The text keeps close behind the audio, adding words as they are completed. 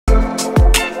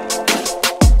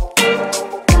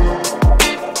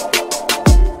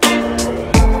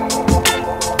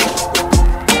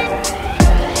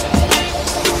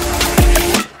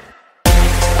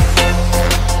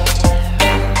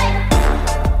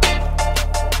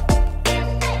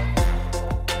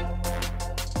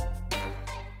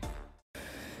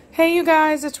Hey you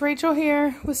guys, it's Rachel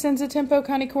here with Senza Tempo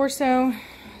Cane Corso.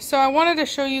 So I wanted to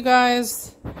show you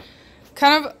guys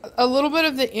kind of a little bit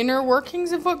of the inner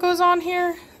workings of what goes on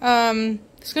here.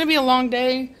 It's going to be a long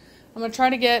day. I'm going to try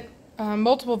to get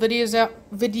multiple videos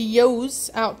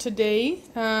out today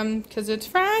because it's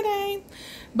Friday.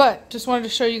 But just wanted to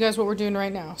show you guys what we're doing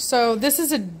right now. So this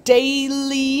is a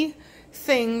daily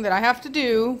thing that I have to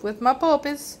do with my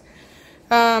puppies.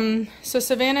 So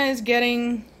Savannah is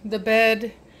getting the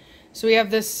bed. So we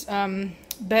have this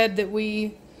bed that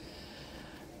we,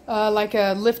 like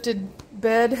a lifted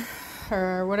bed,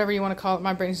 or whatever you want to call it.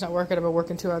 My brain's not working. I've been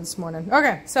working too hard this morning.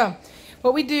 Okay, so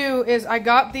what we do is I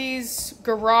got these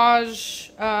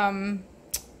garage, I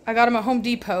got them at Home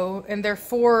Depot, and they're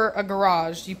for a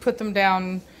garage. You put them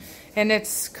down, and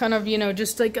it's kind of, you know,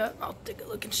 just like a, I'll take a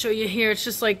look and show you here. It's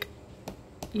just like,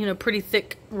 you know, pretty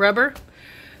thick rubber.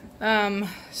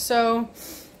 So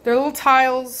they're little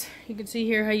tiles. You can see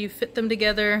here how you fit them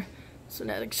together. So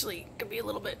that actually could be a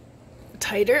little bit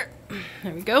tighter.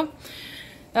 There we go.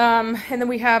 And then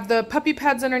we have the puppy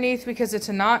pads underneath because it's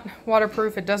not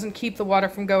waterproof. It doesn't keep the water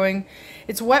from going.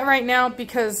 It's wet right now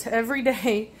because every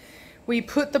day we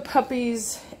put the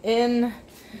puppies in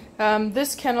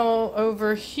this kennel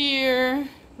over here,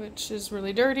 which is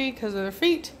really dirty because of their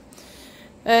feet.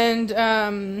 And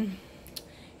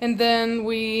then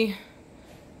we,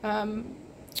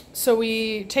 so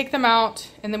we take them out,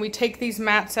 and then we take these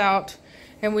mats out,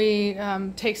 and we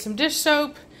take some dish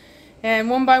soap, and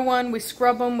one by one we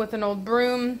scrub them with an old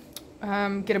broom,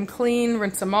 get them clean,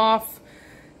 rinse them off,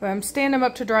 stand them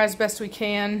up to dry as best we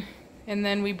can, and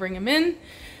then we bring them in.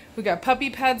 We got puppy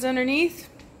pads underneath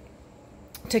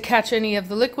to catch any of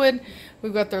the liquid.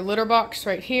 We've got their litter box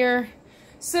right here.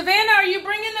 Savannah, are you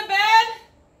bringing the bed?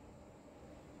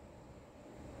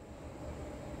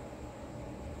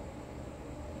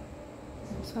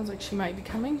 Sounds like she might be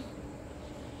coming.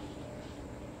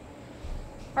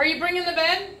 Are you bringing the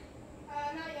bed?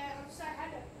 Not yet. I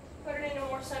had to put it in a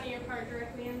more sunnier part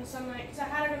directly in the sunlight because I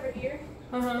had it over here.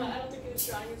 But I don't think it was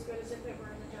drying as good as if it were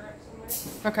in the dirt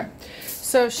somewhere. Okay.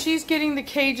 So she's getting the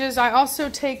cages. I also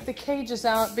take the cages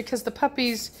out because the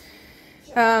puppies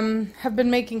have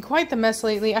been making quite the mess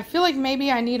lately. I feel like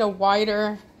maybe I need a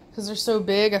wider, because they're so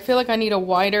big, I feel like I need a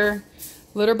wider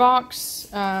litter box.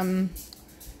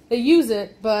 They use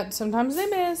it, but sometimes they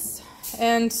miss.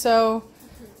 And so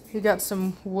we got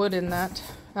some wood in that.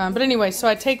 But anyway, so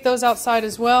I take those outside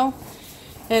as well.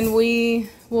 And we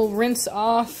will rinse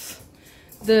off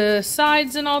the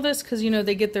sides and all this because, you know,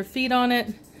 they get their feet on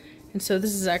it. And so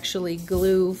this is actually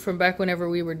glue from back whenever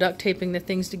we were duct taping the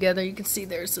things together. You can see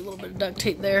there's a little bit of duct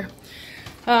tape there.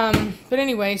 But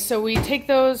anyway, so we take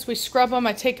those, we scrub them.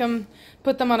 I take them,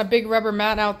 put them on a big rubber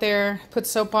mat out there, put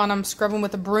soap on them, scrub them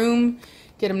with a broom.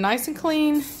 Get them nice and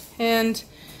clean, and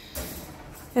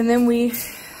then we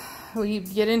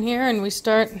get in here and we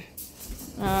start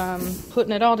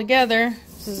putting it all together.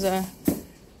 This is a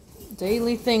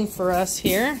daily thing for us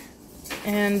here,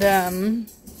 and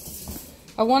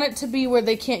I want it to be where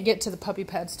they can't get to the puppy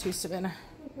pads too, Savannah.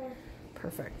 Okay.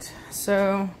 Perfect.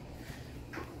 So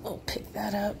we'll pick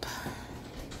that up.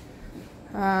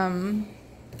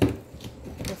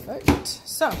 Perfect.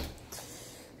 So.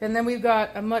 And then we've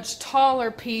got a much taller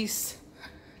piece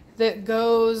that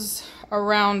goes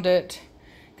around it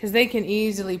because they can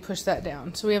easily push that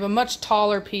down. So we have a much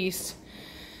taller piece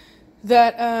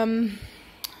that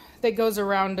that goes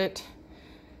around it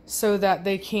so that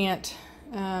they can't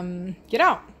get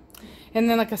out. And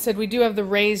then, like I said, we do have the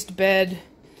raised bed.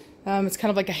 It's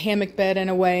kind of like a hammock bed in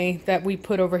a way that we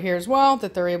put over here as well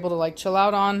that they're able to like chill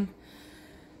out on.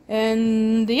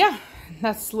 And yeah.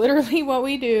 That's literally what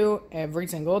we do every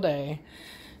single day.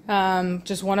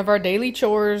 Just one of our daily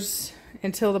chores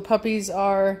until the puppies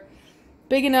are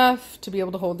big enough to be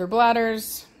able to hold their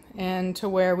bladders and to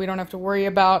where we don't have to worry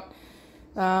about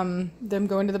them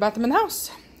going to the bathroom in the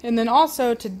house. And then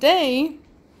also today,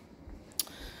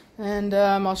 and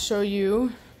I'll show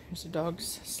you, here's the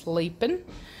dogs sleeping.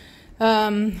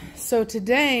 So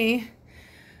today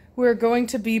we're going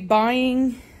to be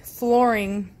buying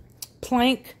flooring,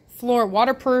 plank floor,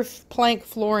 waterproof plank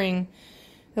flooring.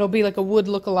 It'll be like a wood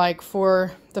look-alike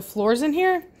for the floors in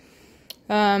here.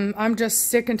 I'm just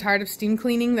sick and tired of steam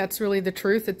cleaning. That's really the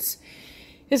truth.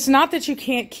 It's not that you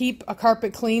can't keep a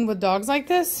carpet clean with dogs like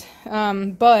this,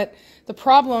 but the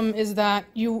problem is that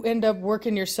you end up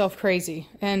working yourself crazy,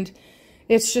 and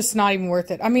it's just not even worth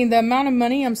it. I mean, the amount of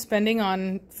money I'm spending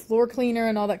on floor cleaner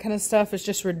and all that kind of stuff is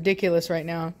just ridiculous right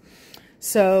now.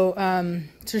 So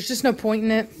there's just no point in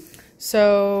it.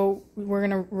 So we're going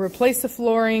to replace the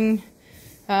flooring.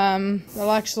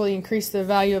 It'll actually increase the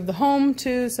value of the home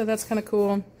too, so that's kind of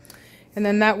cool. And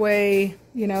then that way,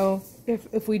 you know,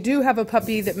 if we do have a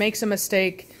puppy that makes a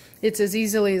mistake, it's as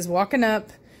easily as walking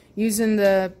up, using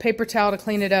the paper towel to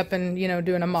clean it up, and, you know,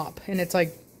 doing a mop. And it's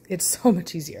like, it's so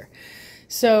much easier.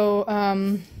 So,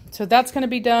 so that's going to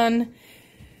be done.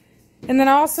 And then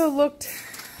I also looked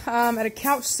at a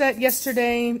couch set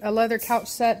yesterday, a leather couch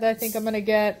set that I think I'm going to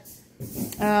get.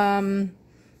 And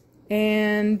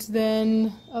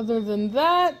then other than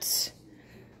that,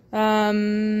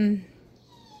 I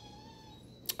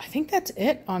think that's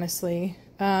it, honestly.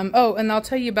 Oh, and I'll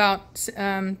tell you about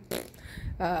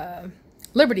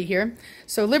Liberty here.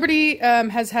 So Liberty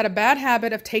has had a bad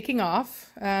habit of taking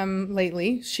off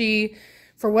lately. She,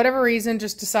 for whatever reason,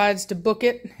 just decides to book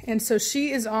it. And so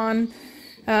she is on,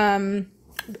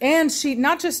 and she,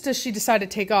 not just does she decide to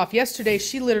take off, yesterday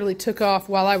she literally took off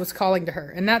while I was calling to her.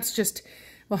 And that's just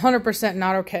 100%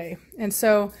 not okay. And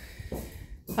so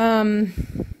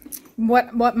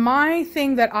what my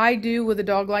thing that I do with a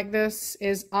dog like this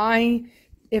is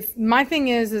if my thing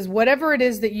is whatever it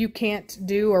is that you can't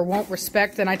do or won't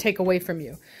respect, then I take away from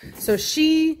you. So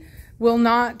she will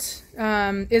not,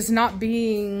 is not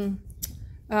being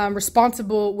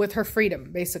responsible with her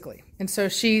freedom, basically. And so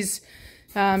she's,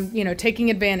 you know, taking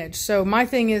advantage. So my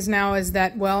thing is now is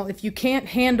that, well, if you can't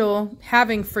handle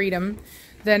having freedom,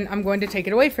 then I'm going to take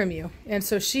it away from you. And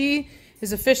so she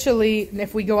is officially,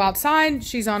 if we go outside,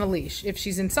 she's on a leash. If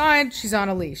she's inside, she's on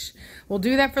a leash. We'll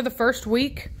do that for the first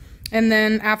week. And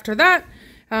then after that,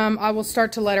 I will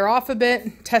start to let her off a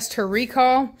bit, test her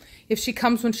recall. If she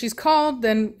comes when she's called,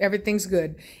 then everything's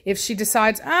good. If she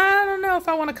decides, I don't know if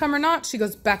I want to come or not, she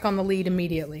goes back on the lead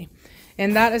immediately.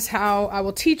 And that is how I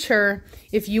will teach her,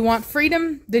 if you want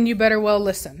freedom, then you better well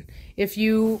listen. If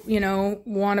you know,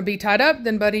 want to be tied up,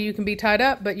 then buddy, you can be tied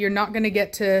up, but you're not going to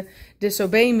get to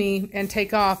disobey me and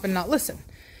take off and not listen.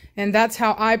 And that's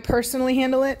how I personally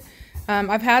handle it.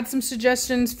 I've had some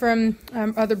suggestions from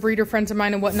other breeder friends of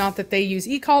mine and whatnot that they use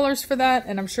e-collars for that,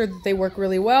 and I'm sure that they work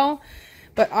really well.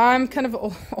 But I'm kind of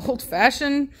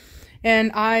old-fashioned,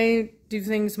 and I do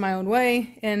things my own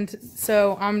way, and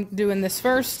so I'm doing this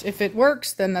first. If it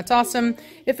works, then that's awesome.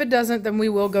 If it doesn't, then we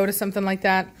will go to something like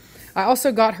that. I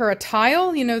also got her a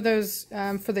tile, you know, those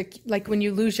for the, like when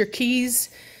you lose your keys.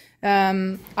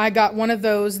 I got one of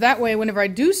those. That way, whenever I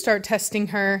do start testing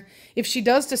her, if she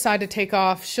does decide to take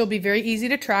off, she'll be very easy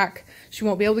to track. She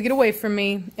won't be able to get away from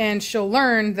me, and she'll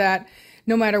learn that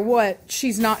no matter what,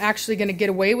 she's not actually going to get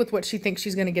away with what she thinks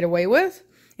she's going to get away with.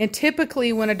 And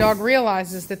typically when a dog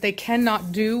realizes that they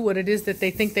cannot do what it is that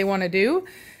they think they want to do,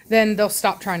 then they'll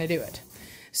stop trying to do it.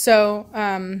 So,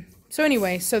 so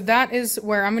anyway, so that is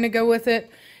where I'm going to go with it.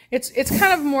 It's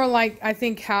kind of more like, I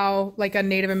think, how like a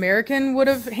Native American would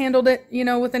have handled it, you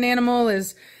know, with an animal,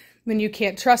 is when you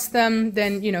can't trust them,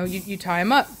 then, you know, you tie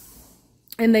them up.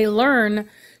 And they learn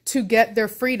to get their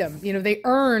freedom. You know, they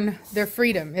earn their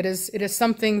freedom. It is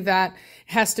something that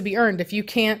has to be earned. If you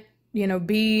can't, you know,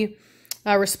 be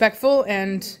respectful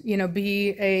and, you know,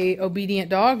 be a obedient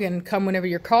dog and come whenever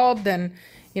you're called, then,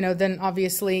 you know, then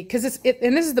obviously, because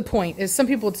and this is the point, is some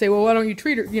people would say, well, why don't you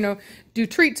treat her, you know, do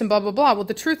treats and blah, blah, blah. Well,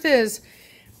 the truth is,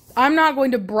 I'm not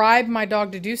going to bribe my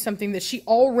dog to do something that she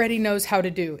already knows how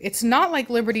to do. It's not like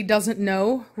Liberty doesn't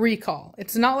know recall.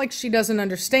 It's not like she doesn't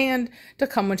understand to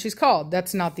come when she's called.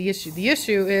 That's not the issue. The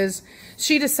issue is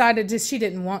she decided she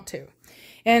didn't want to.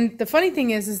 And the funny thing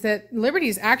is that Liberty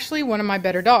is actually one of my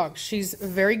better dogs. She's a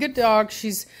very good dog.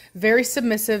 She's very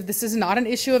submissive. This is not an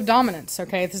issue of dominance,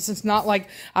 okay? This is not like,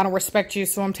 I don't respect you,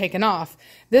 so I'm taking off.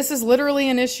 This is literally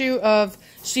an issue of,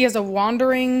 she has a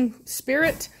wandering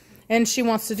spirit, and she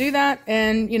wants to do that,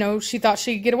 and, you know, she thought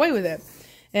she could get away with it.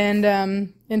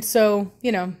 And so,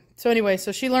 you know, so anyway,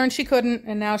 so she learned she couldn't,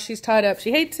 and now she's tied up.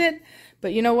 She hates it,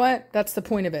 but you know what? That's the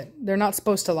point of it. They're not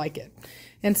supposed to like it.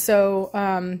 And so,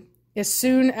 as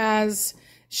soon as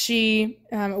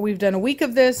we've done a week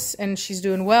of this and she's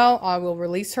doing well, I will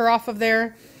release her off of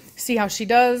there, see how she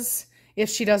does. If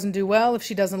she doesn't do well, if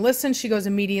she doesn't listen, she goes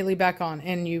immediately back on.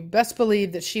 And you best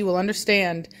believe that she will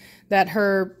understand that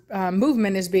her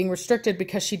movement is being restricted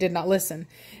because she did not listen.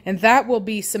 And that will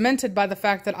be cemented by the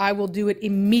fact that I will do it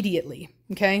immediately,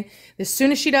 okay? As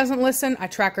soon as she doesn't listen, I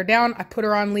track her down, I put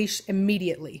her on leash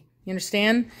immediately. You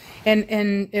understand?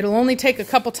 And it'll only take a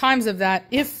couple times of that,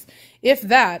 if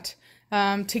that,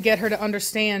 to get her to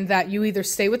understand that you either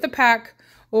stay with the pack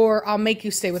or I'll make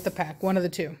you stay with the pack, one of the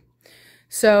two.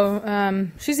 So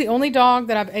she's the only dog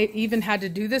that I've even had to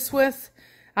do this with.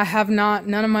 I have not,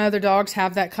 none of my other dogs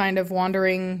have that kind of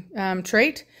wandering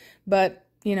trait, but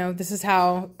you know, this is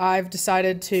how I've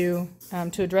decided to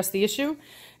address the issue,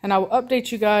 and I will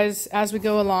update you guys as we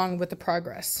go along with the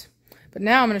progress. But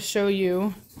now I'm going to show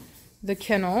you the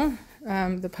kennel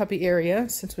the puppy area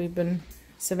since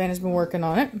Savannah's been working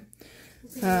on it.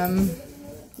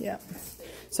 Yeah.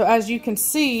 So as you can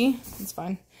see, it's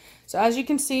fine. So as you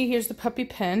can see, here's the puppy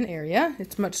pen area.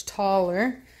 It's much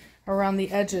taller around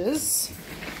the edges.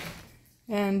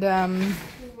 And, Where do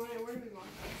we want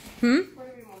this? Where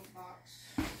do we want the box?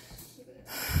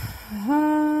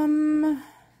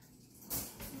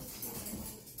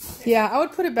 Yeah, I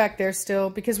would put it back there still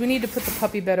because we need to put the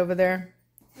puppy bed over there.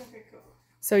 Okay, cool.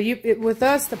 So with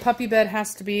us, the puppy bed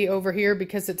has to be over here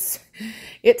because it's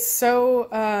so,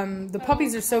 the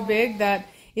puppies are so big that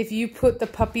if you put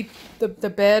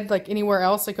the bed like anywhere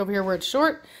else, like over here where it's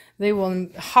short, they will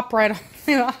hop right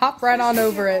on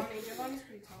over it.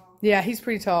 Yeah, he's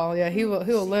pretty tall. Yeah, he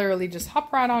will literally just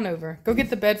hop right on over. Go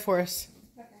get the bed for us.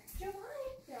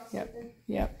 Okay.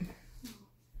 Yep.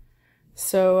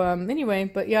 So anyway,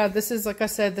 but yeah, this is, like I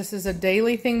said, this is a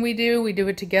daily thing we do. We do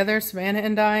it together, Savannah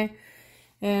and I.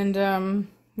 And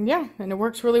yeah, and it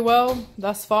works really well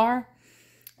thus far.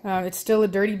 It's still a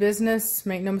dirty business,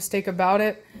 make no mistake about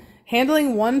it.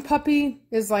 Handling one puppy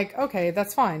is like, okay,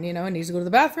 that's fine. You know, it needs to go to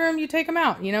the bathroom, you take him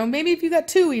out. You know, maybe if you got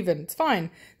two even, it's fine.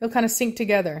 They'll kind of sync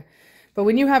together. But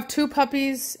when you have two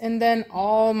puppies and then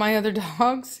all my other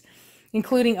dogs,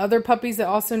 including other puppies that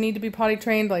also need to be potty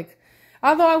trained, like,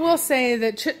 although I will say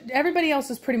that everybody else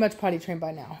is pretty much potty trained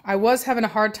by now. I was having a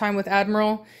hard time with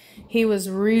Admiral. He was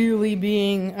really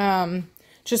being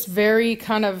just very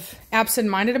kind of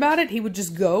absent-minded about it. He would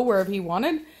just go wherever he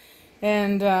wanted.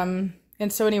 And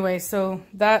so anyway, so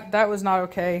that was not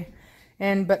okay.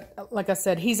 But like I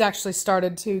said, he's actually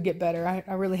started to get better.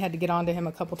 I really had to get onto him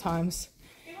a couple times.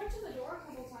 He went to the door a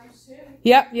couple times too.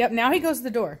 Yep. Now he goes to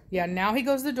the door. Yeah, now he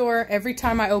goes to the door every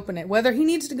time I open it, whether he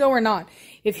needs to go or not.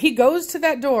 If he goes to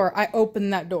that door, I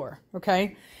open that door,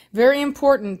 okay? Very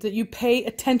important that you pay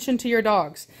attention to your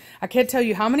dogs. I can't tell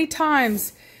you how many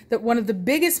times that one of the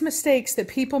biggest mistakes that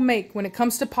people make when it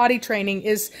comes to potty training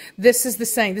is, this is the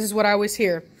saying, this is what I always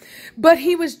hear. But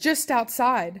he was just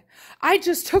outside. I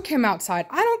just took him outside.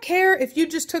 I don't care if you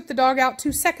just took the dog out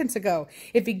 2 seconds ago.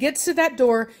 If he gets to that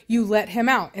door, you let him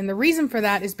out. And the reason for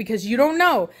that is because you don't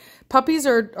know. Puppies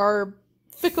are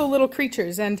fickle little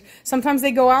creatures, and sometimes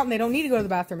they go out and they don't need to go to the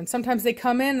bathroom, and sometimes they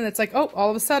come in and it's like, oh, all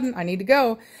of a sudden I need to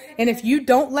go. And if you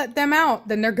don't let them out,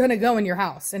 then they're gonna go in your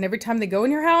house, and every time they go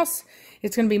in your house,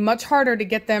 it's gonna be much harder to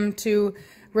get them to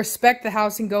respect the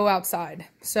house and go outside.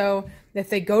 So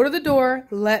if they go to the door,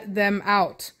 let them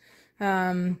out,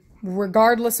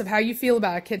 regardless of how you feel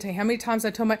about it. I can't tell you how many times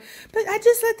I told but I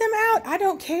just let them out. I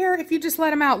don't care if you just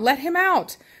let him out. Let him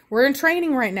out. We're in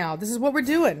training right now. This is what we're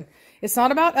doing. It's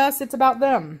not about us, it's about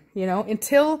them, you know,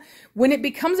 until when it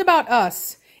becomes about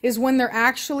us is when they're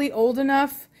actually old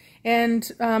enough and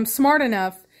smart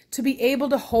enough to be able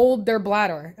to hold their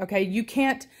bladder, okay?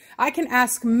 I can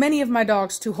ask many of my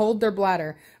dogs to hold their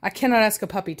bladder. I cannot ask a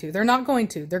puppy to. They're not going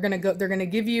to. They're going to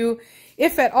give you,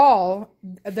 if at all,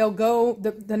 they'll go,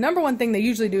 the number one thing they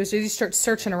usually do is they just start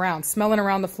searching around, smelling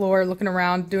around the floor, looking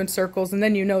around, doing circles, and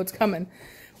then you know it's coming.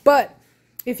 But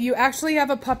if you actually have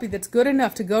a puppy that's good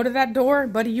enough to go to that door,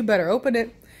 buddy, you better open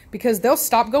it because they'll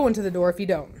stop going to the door if you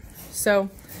don't. So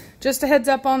just a heads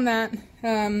up on that.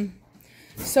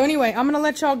 So anyway, I'm going to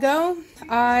let y'all go.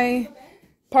 Pardon?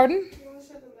 You want to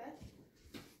show the bed?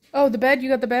 Oh, the bed? You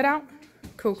got the bed out?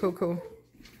 Cool.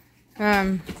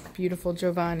 Beautiful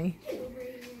Giovanni.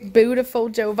 Beautiful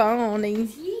Giovanni.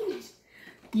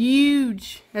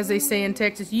 Huge, as they say in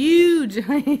Texas. Huge.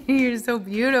 You're so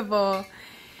beautiful.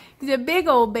 He's a big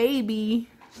old baby.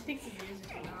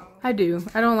 I do.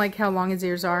 I don't like how long his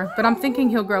ears are, but I'm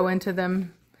thinking he'll grow into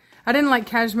them. I didn't like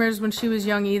Cashmere's when she was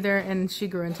young either, and she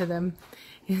grew into them.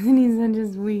 Isn't he such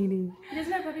a sweetie? He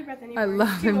doesn't have puppy breath anymore. I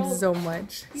love him so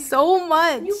much. So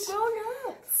much. You've grown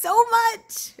up. So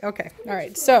much. Okay. All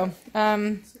right. So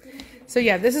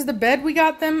yeah, this is the bed we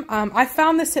got them. I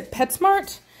found this at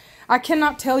PetSmart. I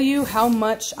cannot tell you how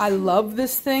much I love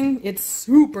this thing. It's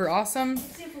super awesome.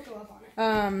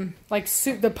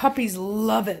 The puppies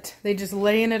love it. They just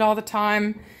lay in it all the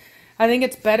time. I think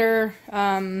it's better.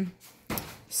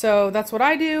 So that's what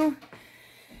I do.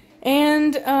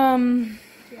 And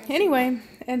anyway,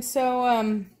 and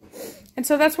so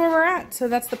that's where we're at. So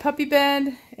that's the puppy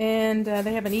bed, and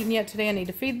they haven't eaten yet today. I need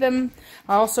to feed them.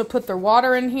 I also put their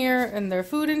water in here and their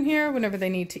food in here whenever they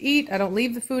need to eat. I don't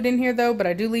leave the food in here though, but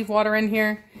I do leave water in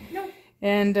here. No.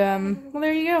 And well,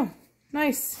 there you go.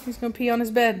 Nice. He's gonna pee on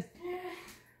his bed.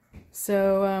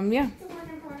 So yeah, It's a work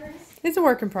in progress. It's a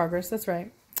work in progress. That's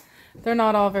right. They're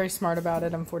not all very smart about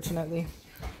it, unfortunately.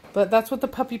 But that's what the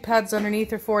puppy pads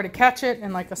underneath are for, to catch it.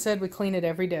 And like I said, we clean it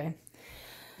every day.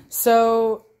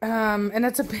 So, and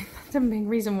that's a big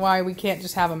reason why we can't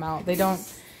just have them out.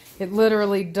 It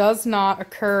literally does not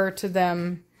occur to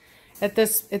them at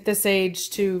this age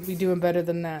to be doing better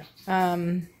than that.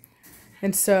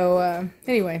 And so,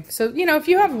 anyway, so, you know, if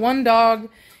you have one dog,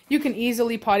 you can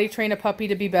easily potty train a puppy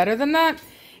to be better than that.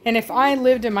 And if I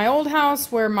lived in my old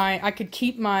house where I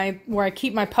keep my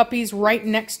puppies right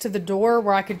next to the door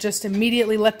where I could just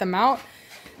immediately let them out,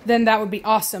 then that would be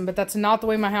awesome. But that's not the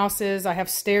way my house is. I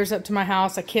have stairs up to my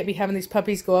house. I can't be having these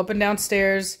puppies go up and down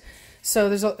stairs. So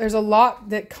there's a lot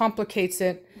that complicates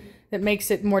it, that makes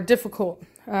it more difficult.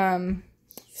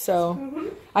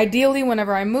 So ideally,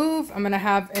 whenever I move, I'm going to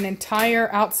have an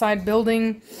entire outside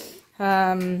building,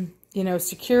 you know,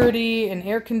 security and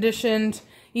air conditioned,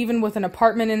 even with an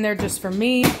apartment in there just for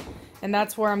me. And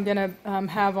that's where I'm going to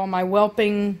have all my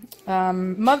whelping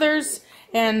mothers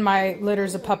and my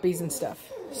litters of puppies and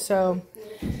stuff. So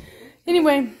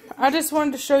anyway, I just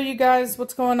wanted to show you guys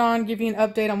what's going on, give you an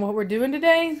update on what we're doing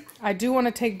today. I do want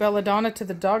to take Belladonna to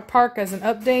the dog park as an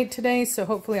update today, so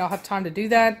hopefully I'll have time to do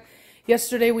that.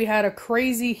 Yesterday we had a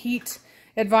crazy heat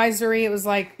advisory. It was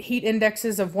like heat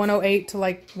indexes of 108 to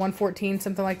like 114,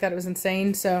 something like that. It was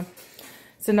insane. So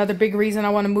it's another big reason I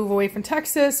want to move away from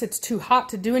Texas. It's too hot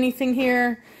to do anything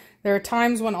here. There are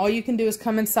times when all you can do is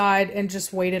come inside and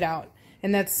just wait it out.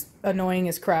 And that's annoying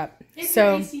as crap. If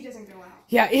your AC doesn't go out.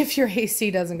 Yeah, if your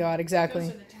AC doesn't go out,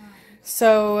 exactly.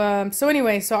 So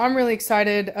anyway, so I'm really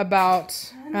excited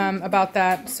about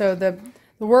that. So the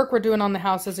work we're doing on the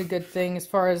house is a good thing as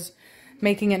far as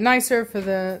making it nicer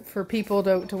for people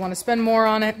to want to spend more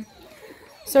on it.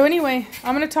 So anyway,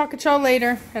 I'm going to talk to y'all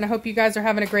later, and I hope you guys are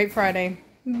having a great Friday.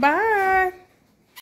 Bye!